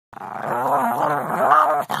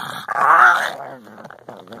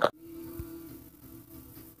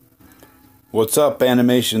What's up,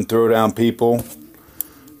 Animation Throwdown people?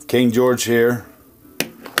 King George here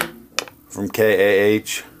from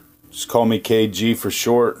KAH. Just call me KG for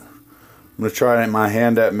short. I'm going to try my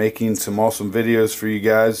hand at making some awesome videos for you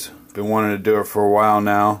guys. Been wanting to do it for a while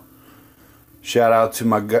now. Shout out to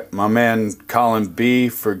my man Colin B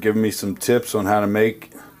for giving me some tips on how to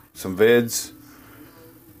make some vids.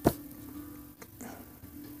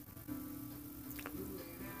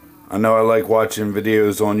 I know I like watching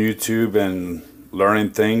videos on YouTube and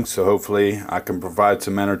learning things, so hopefully I can provide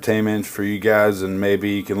some entertainment for you guys and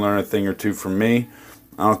maybe you can learn a thing or two from me.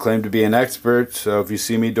 I don't claim to be an expert, so if you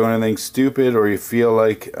see me doing anything stupid or you feel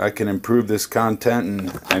like I can improve this content in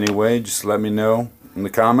any way, just let me know in the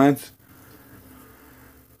comments.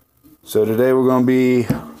 So today we're going to be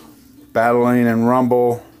battling in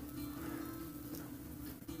Rumble.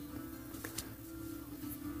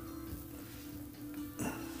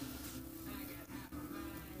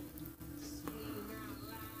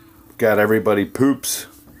 Got everybody poops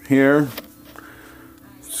here.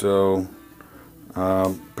 So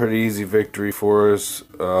pretty easy victory for us.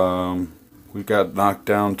 We got knocked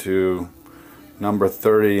down to number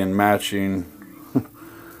 30 in matching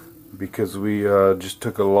because we just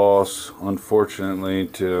took a loss, unfortunately,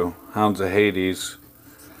 to Hounds of Hades.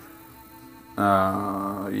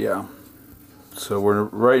 Yeah. So we're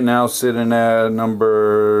right now sitting at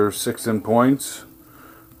number 6 in points,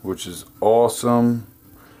 which is awesome.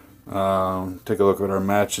 Take a look at our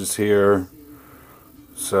matches here.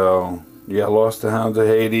 So yeah, lost to Hounds of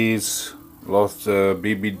Hades, lost to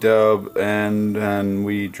BB Dub, and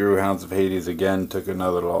we drew Hounds of Hades again, took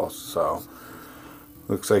another loss. So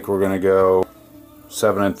looks like we're gonna go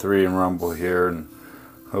 7-3 in Rumble here and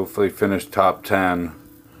hopefully finish top 10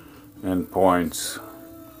 in points.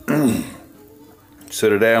 So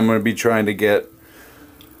today I'm gonna be trying to get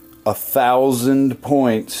 1,000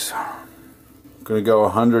 points. I'm gonna go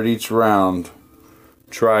 100 each round.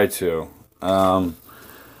 Try to. And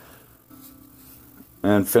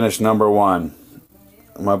finish number 1.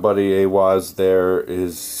 My buddy Awaz there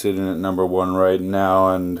is sitting at number 1 right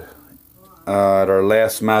now, and at our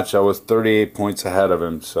last match I was 38 points ahead of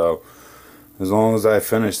him. So as long as I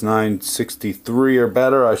finish 963 or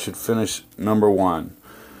better, I should finish number 1.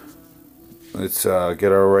 Let's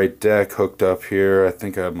get our right deck hooked up here. I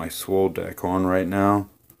think I have my Swole deck on right now.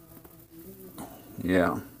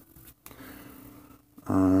 Yeah.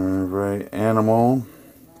 Alright, animal.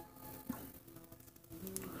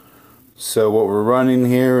 So what we're running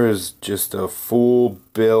here is just a full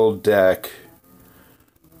build deck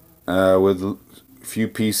with a few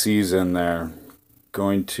PCs in there.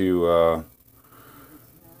 Going to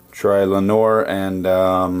try Lenore and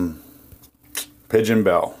Pigeon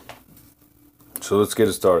Bell. So let's get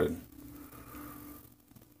it started.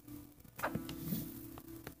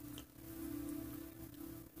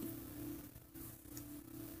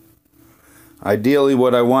 Ideally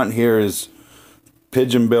what I want here is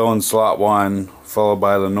Pigeon Bill in slot 1 followed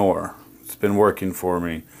by Lenore. It's been working for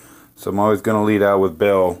me. So I'm always going to lead out with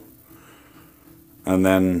Bill and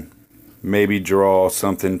then maybe draw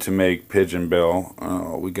something to make Pigeon Bill.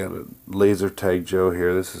 Oh, we got a Laser Tag Joe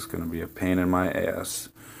here. This is going to be a pain in my ass.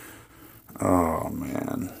 Oh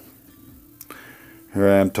man. Here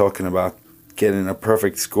I am talking about getting a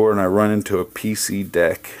perfect score and I run into a PC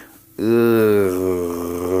deck. Ugh.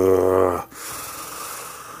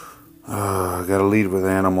 I gotta lead with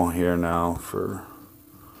animal here now for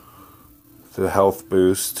the health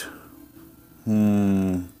boost.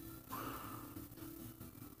 Hermes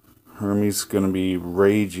gonna be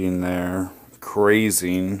raging there.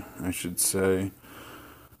 Crazing, I should say.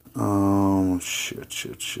 Oh, shit.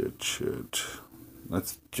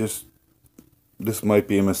 Let's just... This might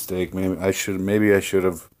be a mistake. Maybe I should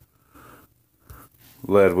have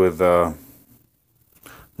led with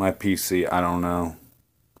my PC. I don't know.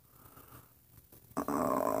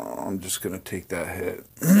 I'm just gonna take that hit.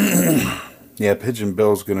 Yeah, Pigeon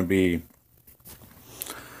Bill's gonna be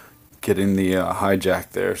getting the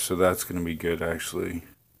hijack there, so that's gonna be good actually.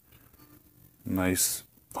 Nice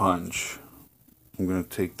punch. I'm gonna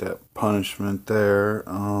take that punishment there.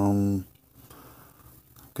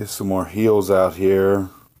 Get some more heals out here.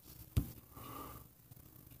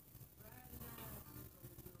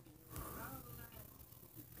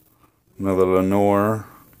 Another Lenore.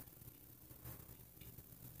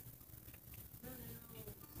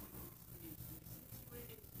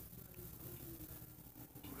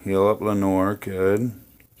 Heal up Lenore, good.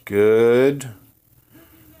 Good.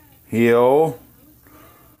 Heal.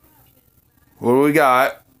 What do we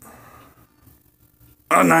got?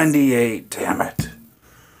 A 98, damn it.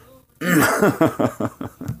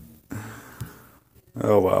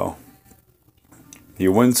 Oh well.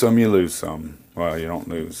 You win some, you lose some. Well, you don't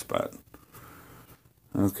lose, but...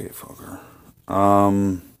 Okay, fucker.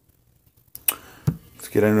 Let's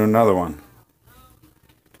get into another one.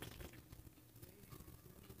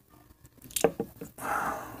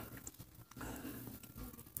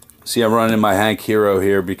 See, I'm running my Hank Hero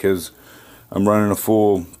here because I'm running a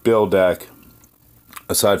full Bill deck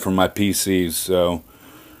aside from my PCs. So,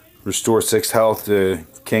 restore 6 health to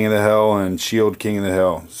King of the Hill and shield King of the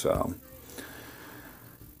Hill. So,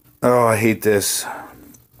 oh, I hate this.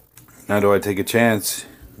 Now, do I take a chance?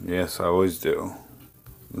 Yes, I always do.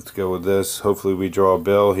 Let's go with this. Hopefully, we draw a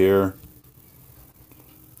Bill here.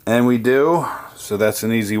 And we do. So, that's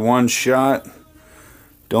an easy one shot.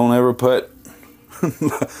 Don't ever put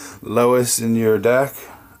Lois in your deck.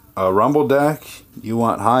 A Rumble deck. You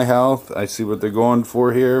want high health. I see what they're going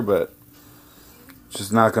for here, but it's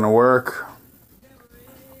just not going to work.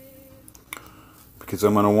 Because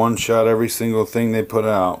I'm going to one-shot every single thing they put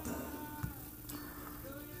out.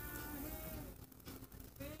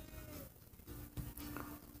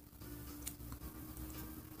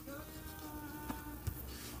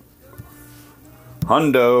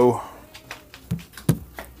 Hundo.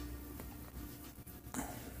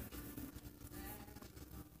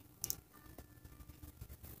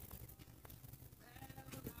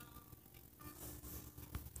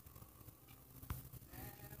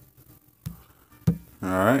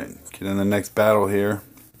 Alright, get in the next battle here.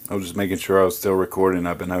 I was just making sure I was still recording.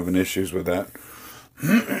 I've been having issues with that.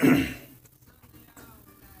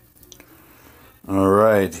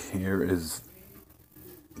 Alright, here is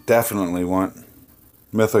definitely one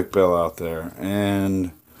Mythic Bill out there.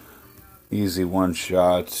 And easy one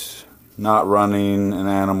shot. Not running an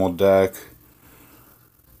animal deck.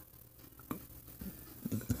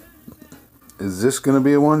 Is this going to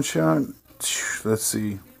be a one shot? Let's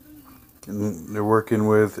see. They're working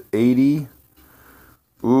with 80.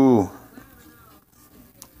 Ooh.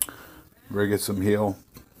 Better get some heal.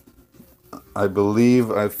 I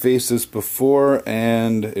believe I've faced this before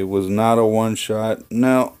and it was not a one shot.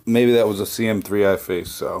 No, maybe that was a CM3 I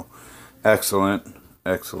faced. So, excellent.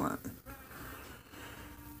 Excellent.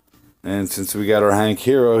 And since we got our Hank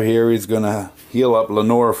Hero here, he's going to heal up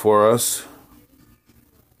Lenore for us.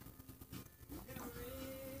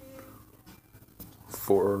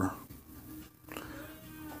 For...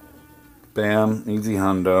 Bam, easy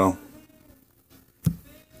hundo.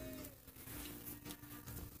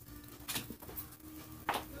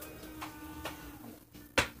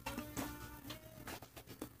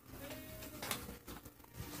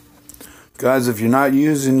 Guys, if you're not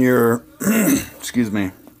using your, excuse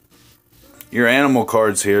me, your animal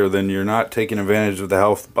cards here, then you're not taking advantage of the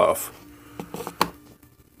health buff.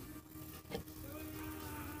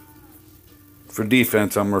 For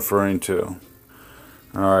defense, I'm referring to.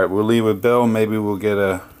 Alright, we'll leave with Bill. Maybe we'll get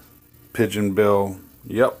a Pigeon Bill.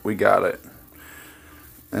 Yep, we got it.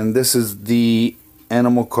 And this is the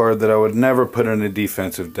animal card that I would never put in a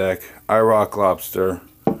defensive deck. IROC Lobster.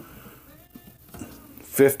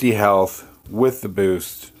 50 health with the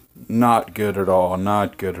boost. Not good at all.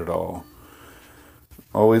 Not good at all.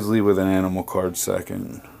 Always leave with an animal card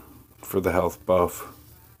second for the health buff.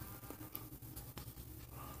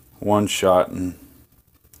 One shot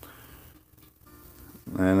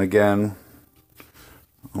and again,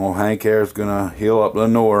 old Hank here is gonna heal up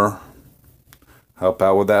Lenore. Help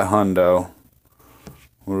out with that hundo.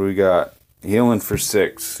 What do we got? Healing for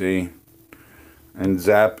 6, see? And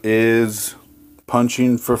Zap is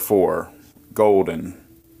punching for 4. Golden.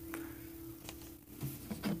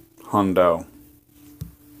 Hundo.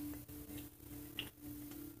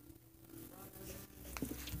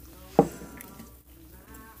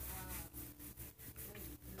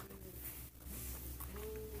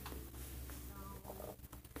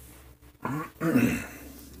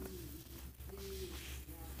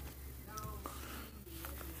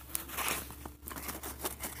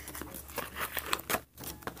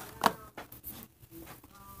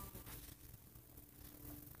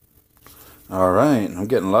 Alright, I'm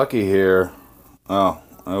getting lucky here. Oh,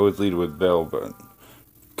 I always lead with Bill, but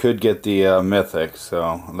could get the mythic, so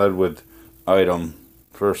I led with item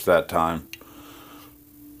first that time.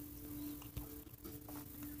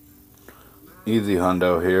 Easy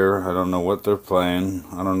hundo here. I don't know what they're playing.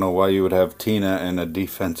 I don't know why you would have Tina in a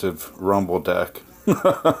defensive Rumble deck.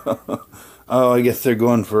 Oh, I guess they're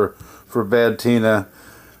going for bad Tina.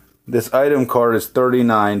 This item card is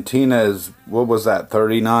 39. Tina is, what was that,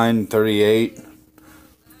 39, 38?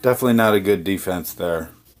 Definitely not a good defense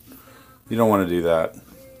there. You don't want to do that.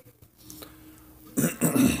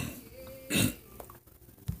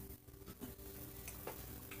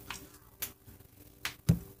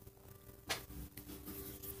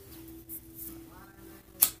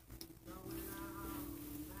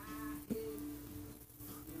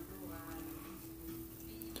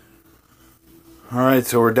 Alright,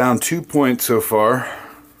 so we're down 2 points so far.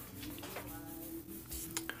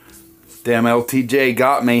 Damn, LTJ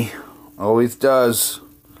got me. Always does.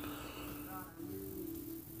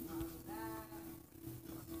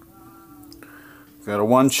 Got a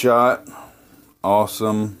one shot.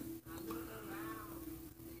 Awesome.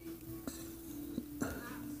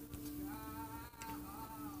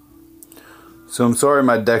 So I'm sorry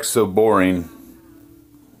my deck's so boring.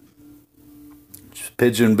 Just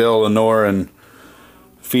Pigeon, Bill, Lenore, and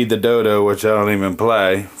Feed the Dodo, which I don't even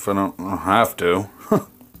play if I don't have to.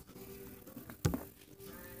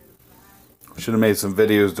 Should have made some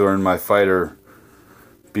videos during my fighter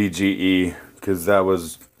BGE, because that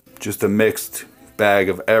was just a mixed bag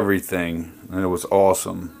of everything, and it was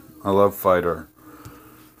awesome. I love fighter.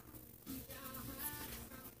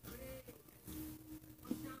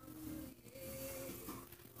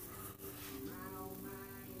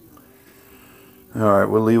 Alright,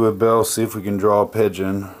 we'll leave with Bill, see if we can draw a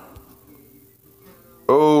pigeon.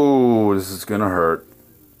 Oh, this is gonna hurt.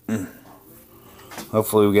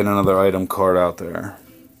 Hopefully we get another item card out there.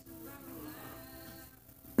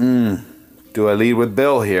 Do I lead with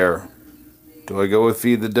Bill here? Do I go with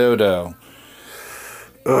Feed the Dodo?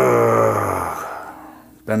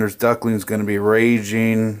 Bender's Duckling's gonna be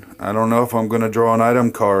raging. I don't know if I'm gonna draw an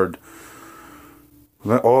item card.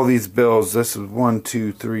 All these bills, this is 1,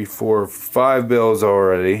 2, 3, 4, 5 bills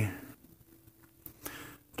already.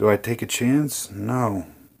 Do I take a chance? No.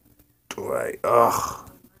 Do I? Ugh.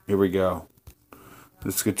 Here we go.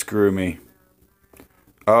 This could screw me.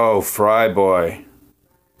 Oh, Fry Boy.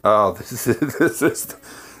 Oh, this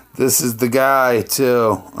is the guy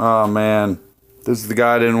too. Oh man, this is the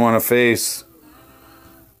guy I didn't want to face.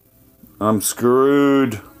 I'm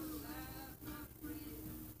screwed.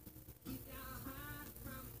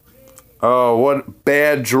 Oh, what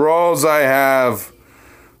bad draws I have.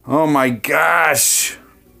 Oh my gosh.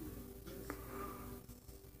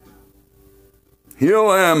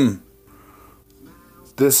 Heal him.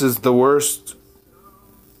 This is the worst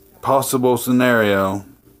possible scenario.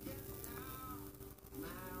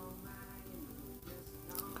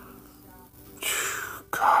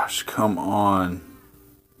 Gosh, come on.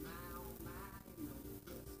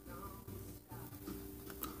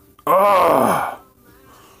 Oh!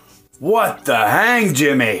 What the hang,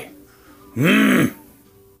 Jimmy?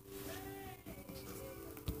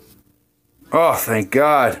 Oh, thank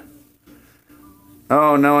God.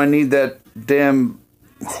 Oh, no, I need that damn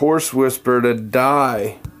horse whisper to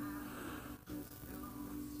die.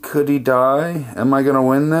 Could he die? Am I gonna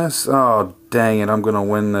win this? Oh, dang it, I'm gonna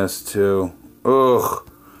win this too. Ugh.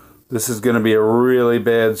 This is gonna be a really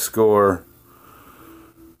bad score.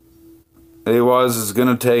 Is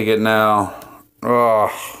gonna take it now.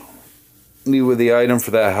 Ugh. Need with the item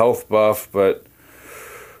for that health buff, but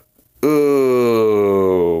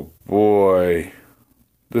oh boy,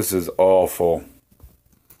 this is awful.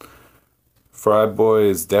 Fry Boy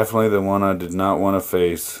is definitely the one I did not want to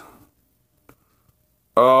face.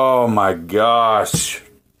 Oh my gosh.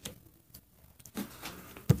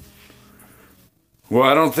 Well,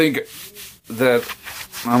 I don't think that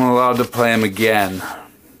I'm allowed to play him again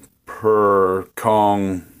per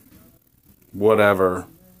Kong whatever.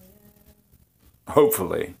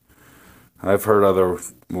 Hopefully. I've heard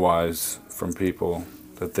otherwise from people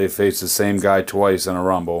that they face the same guy twice in a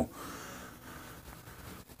Rumble.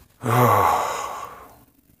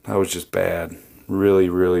 That was just bad. Really,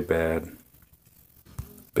 really bad.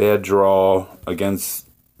 Bad draw against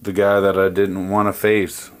the guy that I didn't want to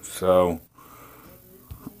face. So,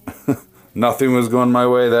 nothing was going my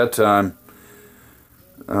way that time.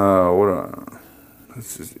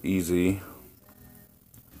 This is easy.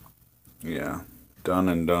 Yeah. Done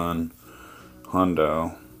and done.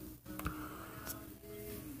 Hundo.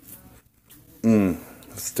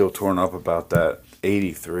 Still torn up about that.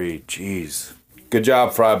 83. Jeez. Good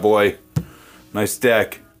job, Fry Boy. Nice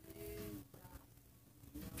deck.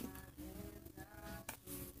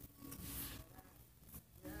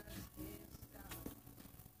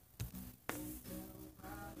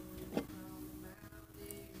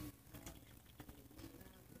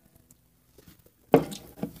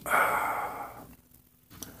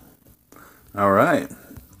 Alright.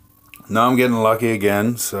 Now I'm getting lucky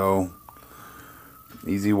again, so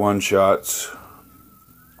easy one shots.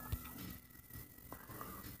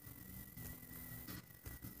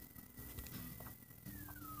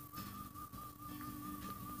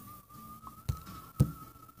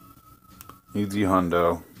 Easy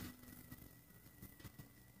hundo.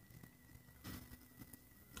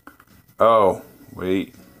 Oh,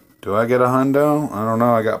 wait. Do I get a hundo? I don't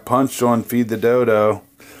know. I got punched on Feed the Dodo.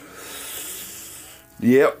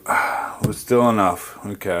 Yep. It was still enough.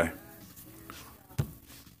 Okay.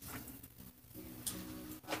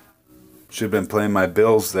 Should have been playing my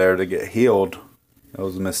bills there to get healed. That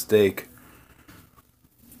was a mistake.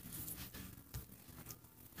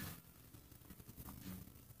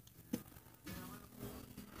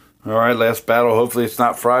 Alright, last battle. Hopefully it's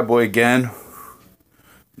not Fryboy again.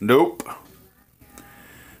 Nope.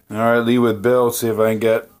 Alright, lead with Bill. See if I can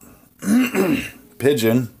get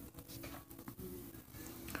Pigeon.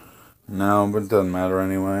 No, but it doesn't matter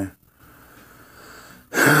anyway.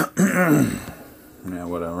 Yeah,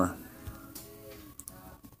 whatever.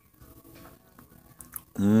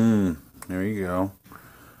 There you go.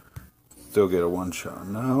 Still get a one shot.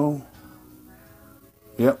 No.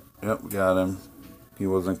 Yep, got him. He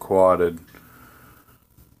wasn't quadded.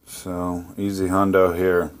 So, easy hundo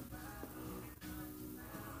here.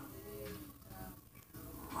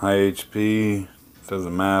 High HP,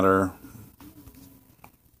 doesn't matter.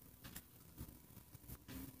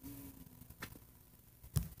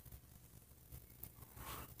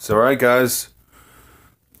 So, alright guys,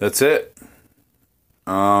 that's it.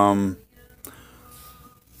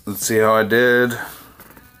 Let's see how I did.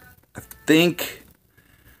 I think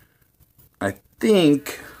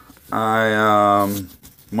I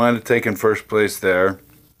might have taken first place there.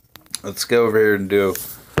 Let's go over here and do.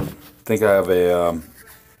 I think I have a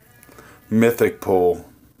mythic pull.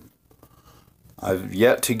 I've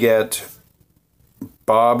yet to get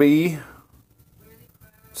Bobby,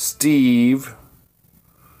 Steve,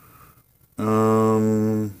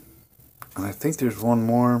 and I think there's one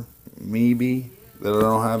more, maybe, that I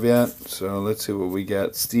don't have yet. So let's see what we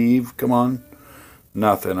get. Steve, come on.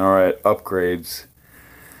 Nothing. Alright, upgrades.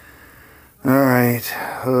 Alright.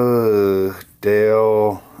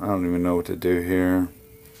 Dale. I don't even know what to do here.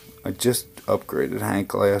 I just upgraded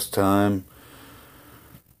Hank last time.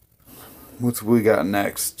 What's we got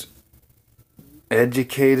next?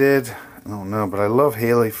 Educated. I don't know, but I love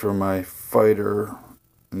Haley for my fighter.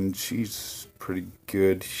 And she's pretty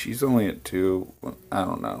good. She's only at 2. I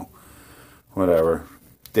don't know. Whatever.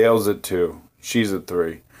 Dale's at 2. She's at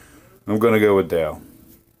 3. I'm going to go with Dale.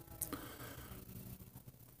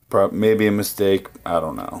 Maybe a mistake. I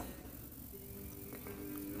don't know.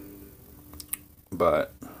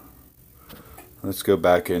 But let's go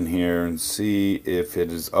back in here and see if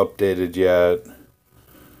it is updated yet.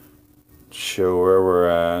 Show where we're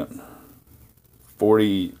at.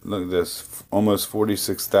 40, look at this, almost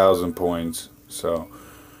 46,000 points. So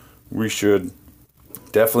we should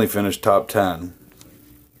definitely finish top 10.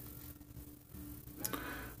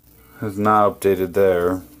 Has not updated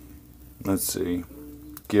there. Let's see.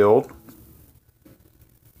 Guild.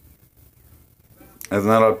 Has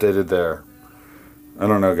not updated there. I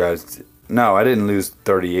don't know, guys. No, I didn't lose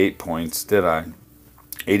 38 points, did I?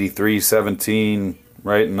 83, 17,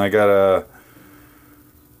 right? And I got a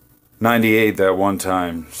 98 that one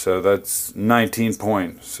time. So that's 19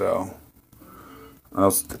 points. So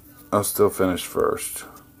I'll still finish first.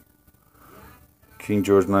 King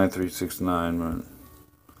George 9369,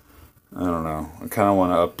 but I don't know. I kind of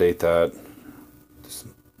want to update that. This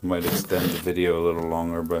might extend the video a little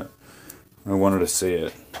longer, but I wanted to see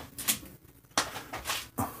it.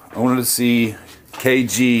 I wanted to see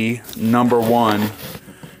KG #1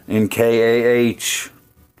 in KAH.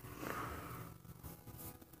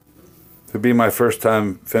 It'd be my first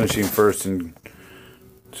time finishing first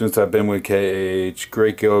since I've been with KAH.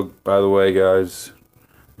 Great guild, by the way, guys.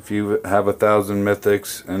 If you have 1,000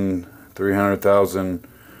 mythics and 300,000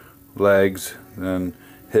 legs, then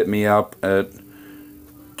hit me up at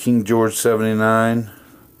King George 79.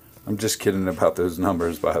 I'm just kidding about those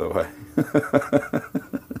numbers, by the way.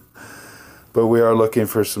 But we are looking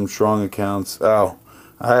for some strong accounts. Oh,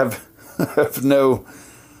 I have no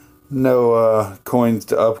coins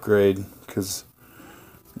to upgrade because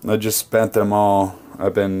I just spent them all.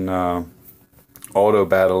 I've been auto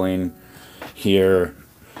battling here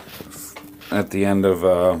at the end of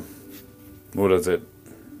what is it?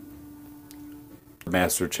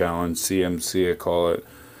 Master Challenge, CMC I call it.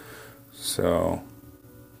 So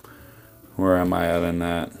where am I at in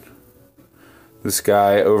that? This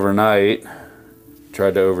guy overnight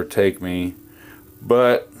tried to overtake me,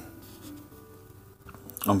 but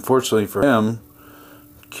unfortunately for him,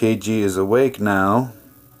 KG is awake now.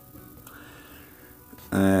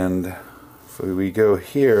 And if we go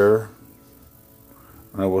here,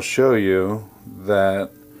 I will show you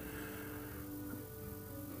that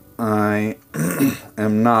I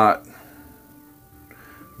am not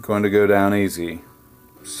going to go down easy.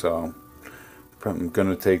 So I'm going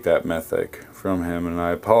to take that mythic from him, and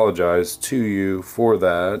I apologize to you for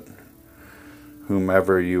that,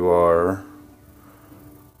 whomever you are.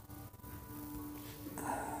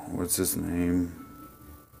 What's his name?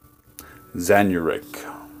 Zanurik.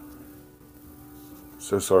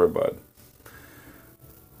 So sorry, bud.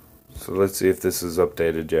 So let's see if this is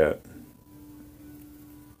updated yet.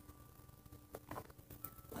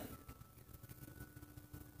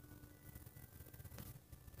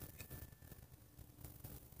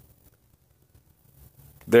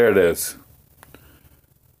 There it is.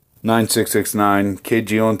 9669.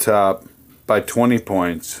 KG on top by 20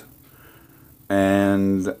 points.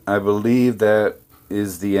 And I believe that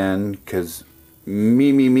is the end, because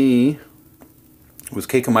me was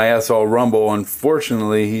kicking my ass all Rumble.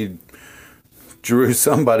 Unfortunately, he drew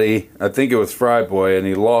somebody, I think it was Fry Boy, and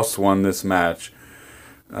he lost one this match.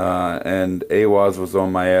 And Awaz was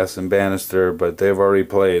on my ass and Bannister, but they've already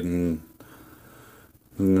played, and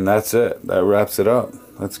that's it. That wraps it up.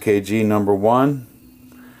 That's KG number 1,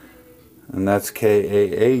 and that's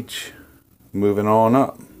KAH moving on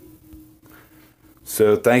up.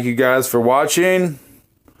 So thank you guys for watching.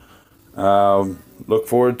 Look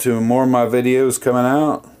forward to more of my videos coming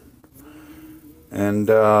out, and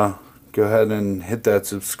go ahead and hit that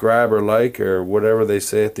subscribe or like or whatever they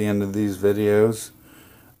say at the end of these videos,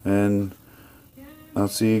 and I'll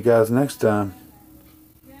see you guys next time.